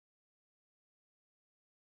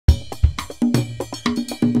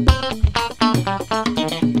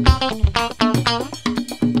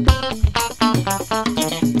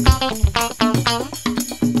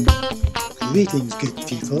Greetings, good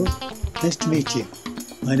people. Nice to meet you.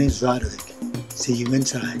 My name's Roderick. See you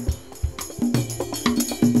inside.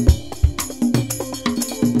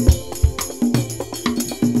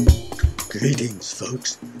 Greetings,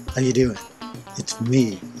 folks. How you doing? It's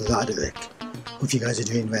me, Roderick. Hope you guys are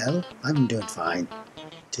doing well. I'm doing fine.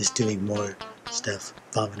 Just doing more stuff,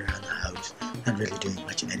 bombing around the house. Not really doing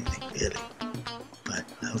much of anything, really. But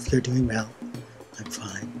I hope you're doing well. I'm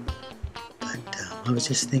fine. But I was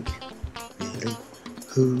just thinking, really,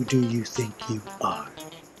 who do you think you are?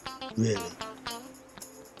 Really?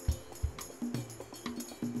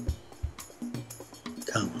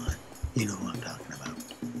 Come on, you know what I'm talking about.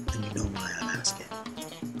 And you know why I'm asking.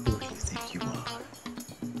 Who do you think you are?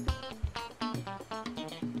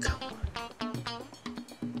 Come on.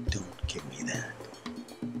 Don't give me that.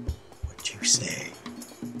 What you say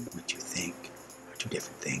and what you think are two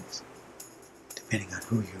different things, depending on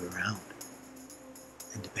who you're around.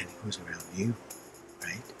 And depending who's around you,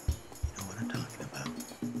 right? You know what I'm talking about.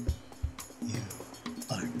 You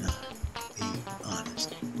are not being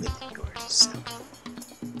honest with yourself.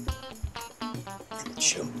 And it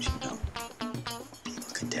shows, you know.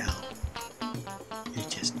 People can tell. You're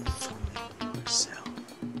just fooling yourself.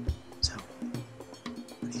 So,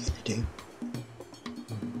 what are you going to do?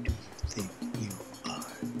 Who do you think you are?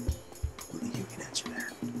 Only you can answer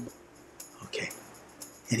that. Okay.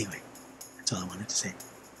 Anyway, that's all I wanted to say.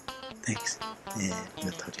 Thanks, and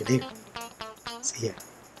we'll talk to you later. See ya.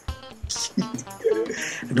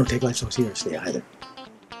 And don't take life so seriously either.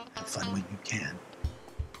 Have fun when you can.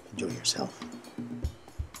 Enjoy yourself.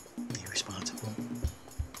 Be responsible.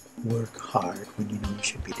 Work hard when you know you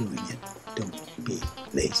should be doing it. Don't be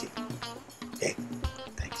lazy. Okay?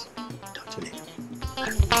 Thanks. Talk to you later.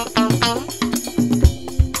 Bye.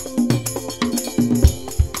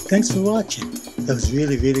 Thanks for watching. That was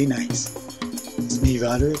really, really nice. It's me,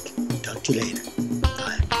 Roderick. Talk to you later.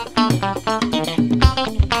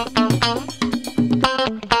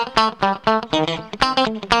 Bye.